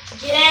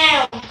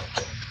 Get down.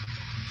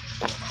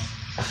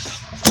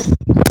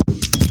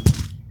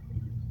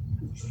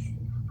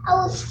 I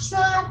was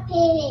dropping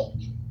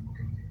it.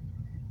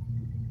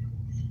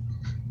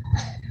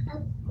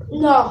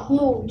 No,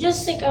 move.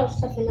 Just take out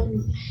stuff and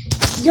move.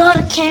 Y'all,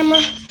 the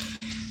camera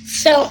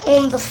fell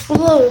on the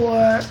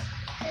floor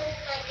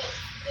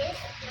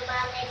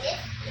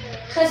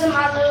because of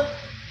my little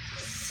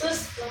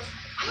sister.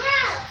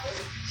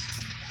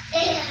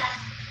 Yeah.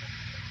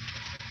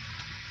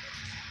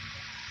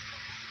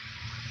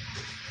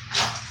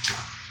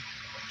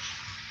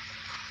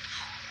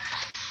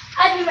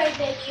 I'll be right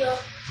back, y'all.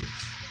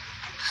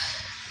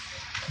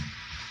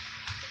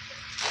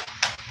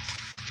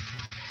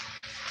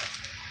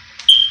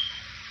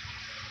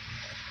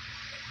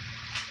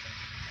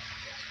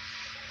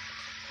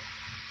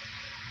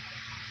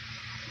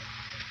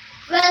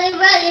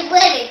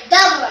 Ready,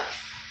 double.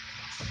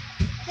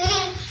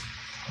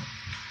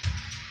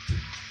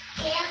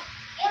 Yeah,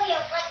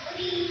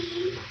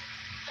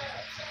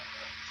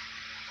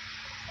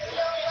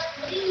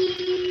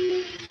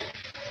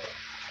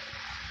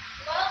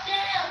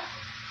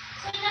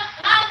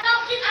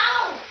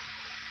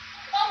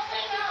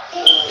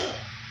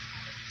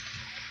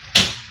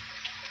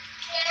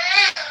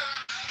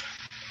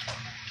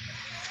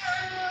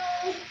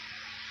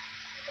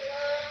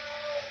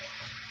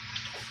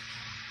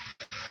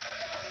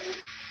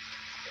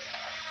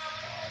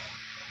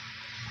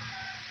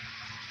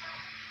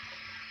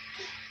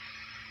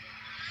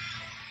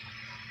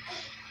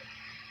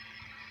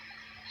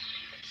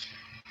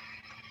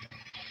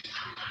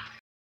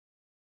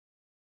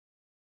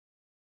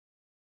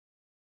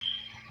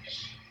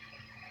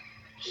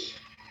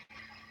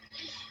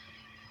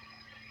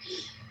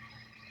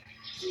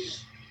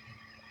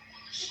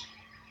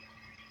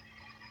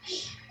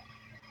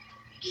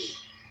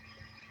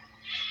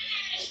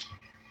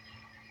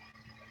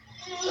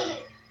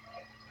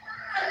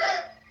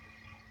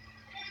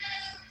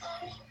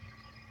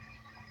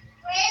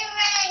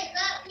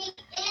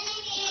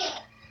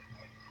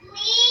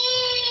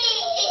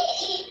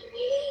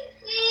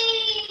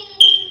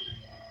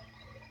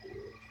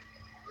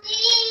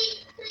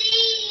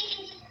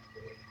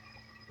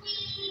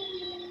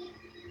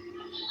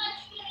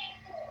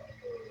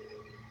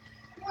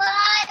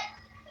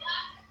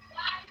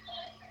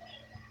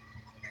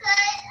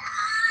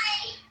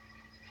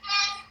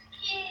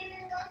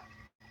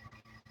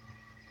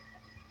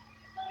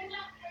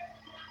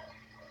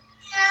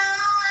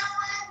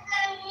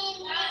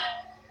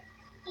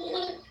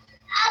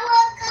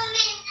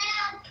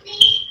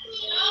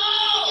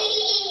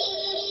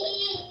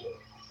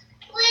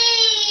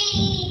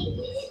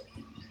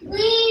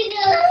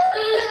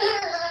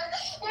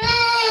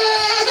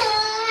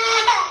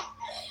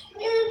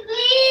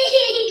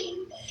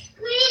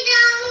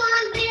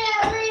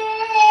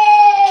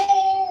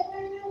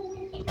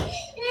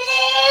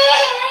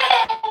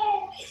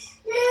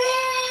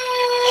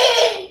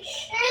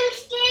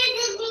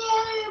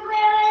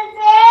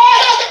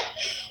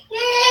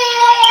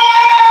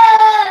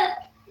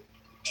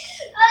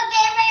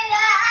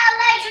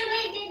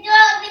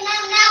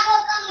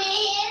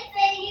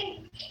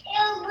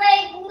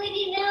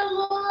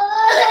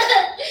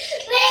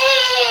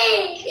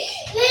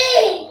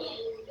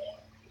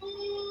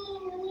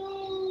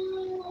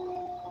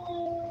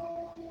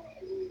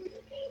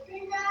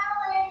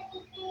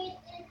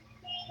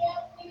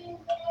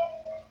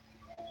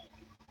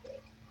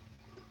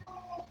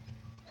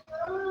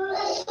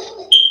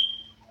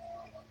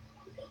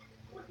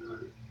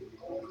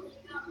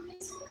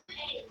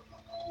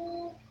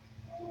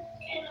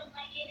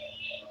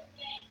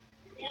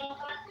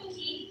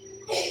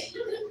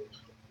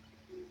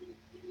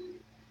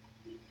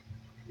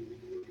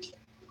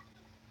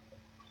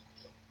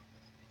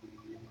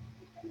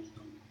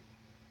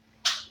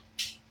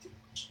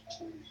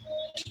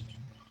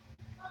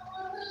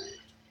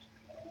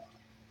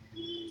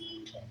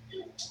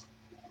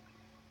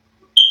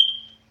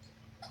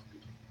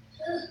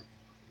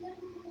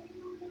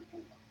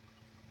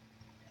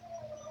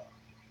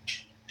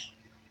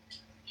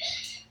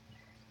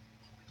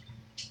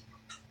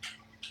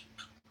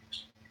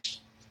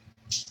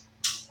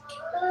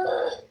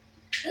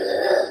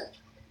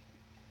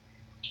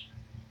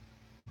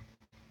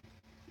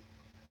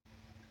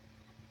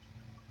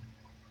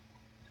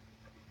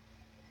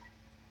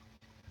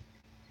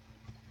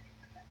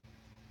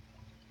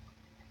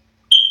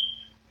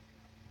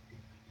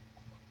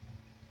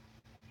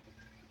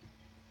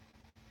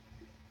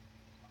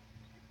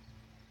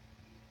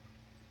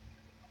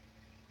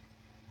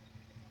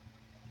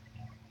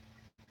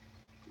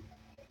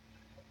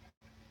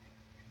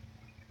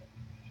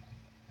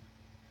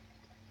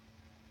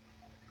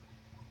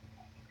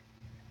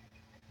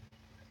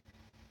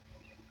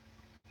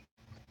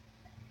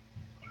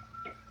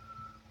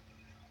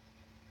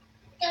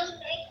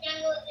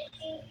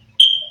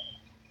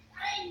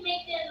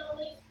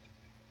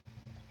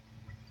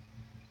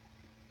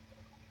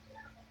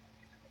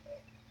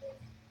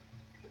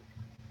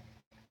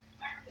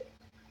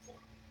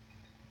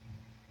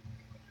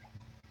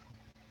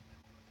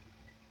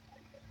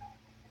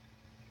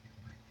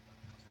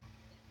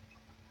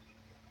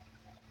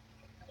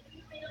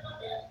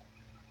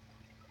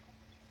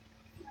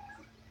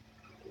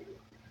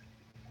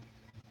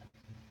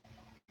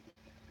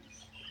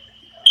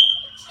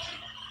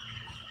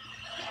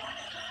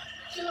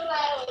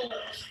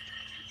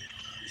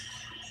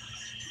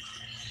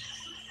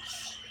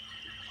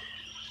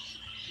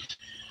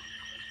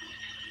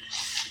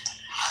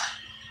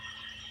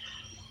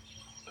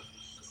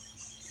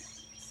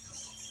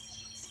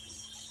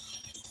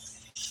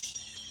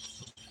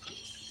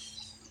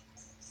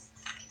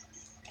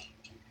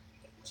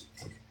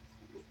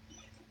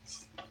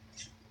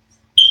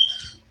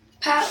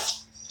 Pop.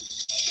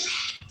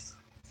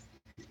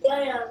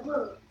 Yeah,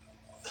 look.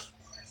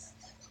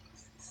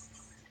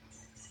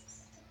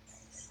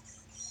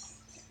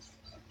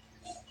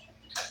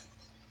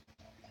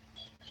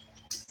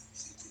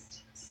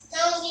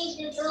 Don't need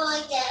to do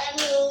like that. I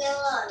mean, no.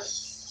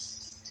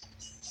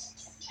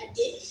 I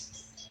did.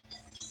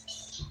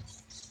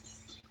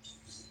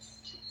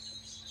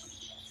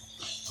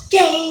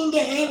 Gang,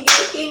 gang,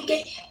 gang,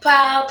 gang,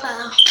 pow,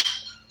 pow.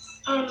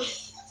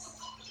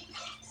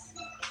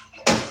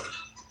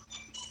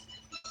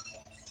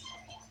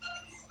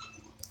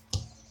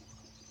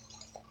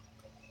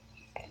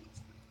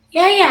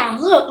 Yeah,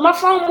 look, my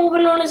phone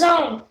moving on its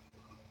own.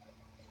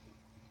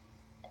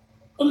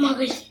 Oh my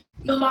gosh,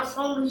 no, my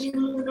phone was just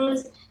moving on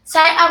its own.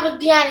 Sorry, I was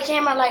behind the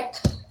camera, like,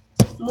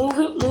 move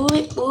it, move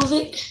it, move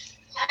it.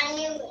 I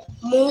knew it.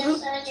 Move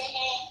it.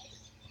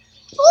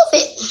 Move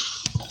it.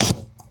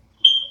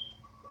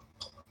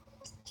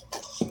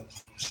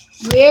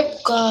 We're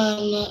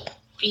gonna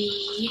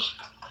be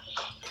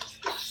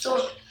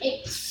so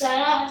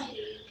excited.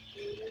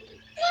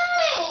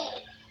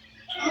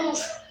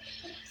 Move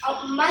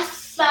on my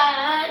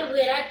side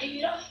when I do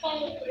the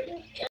homework.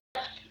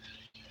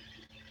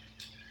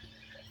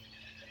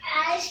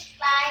 I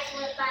spy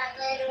with my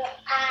little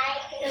eye.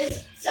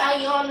 So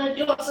you wanna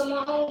do some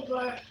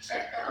homework?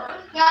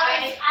 No, I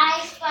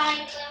spy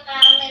with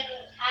my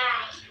little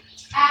eye.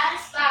 I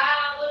spy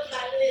with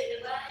my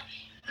little eye.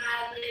 My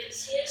little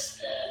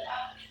sister,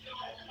 I'm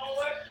doing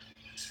homework.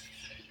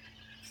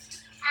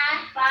 I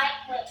spy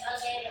with a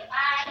little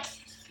eye.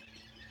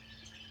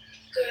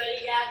 Girl,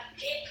 you got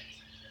dick.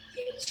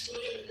 It's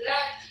really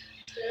black.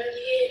 Girl,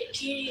 you had a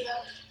kitty.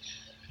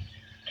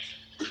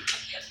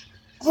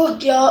 Look,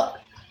 y'all.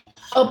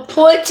 A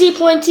pointy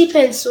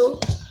pencil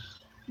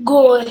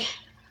going.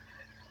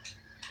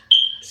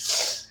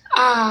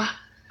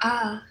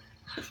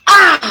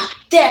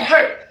 That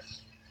hurt.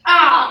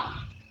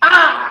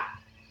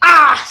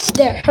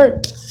 That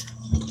hurt.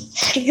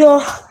 Yo,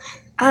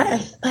 I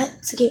am about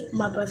to get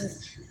my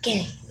brother's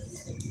game.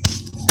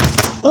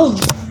 Oh,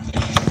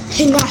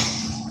 he not.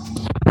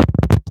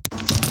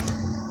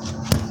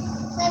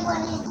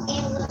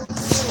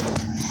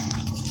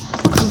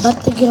 I'm about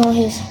to get on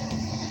his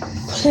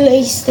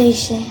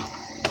PlayStation.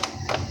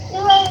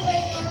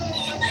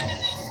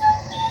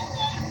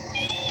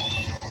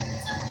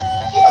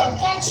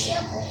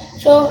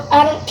 So I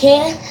don't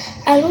care.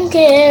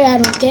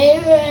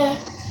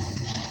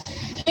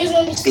 He's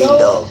gonna be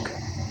slow.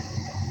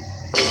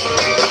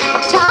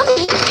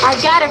 Tommy,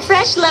 I've got a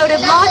fresh load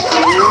of laundry.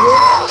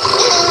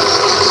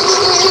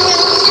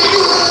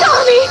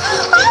 Tommy!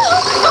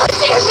 Oh,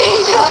 dear me,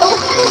 no.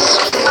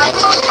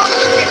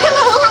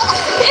 Hello?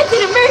 It's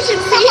an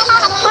emergency.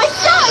 My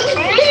son!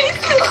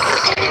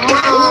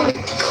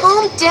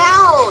 Calm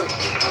down.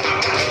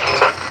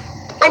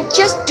 I'm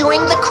just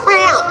doing the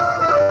crown.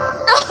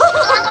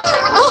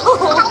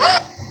 Oh.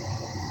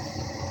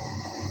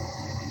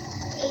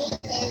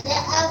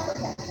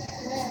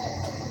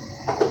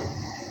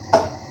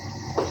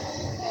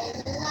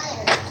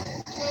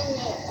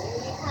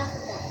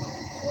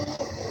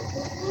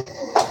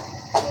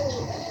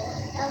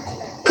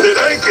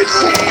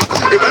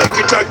 If I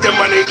could talk to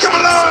money, come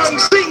along,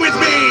 sing with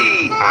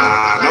me.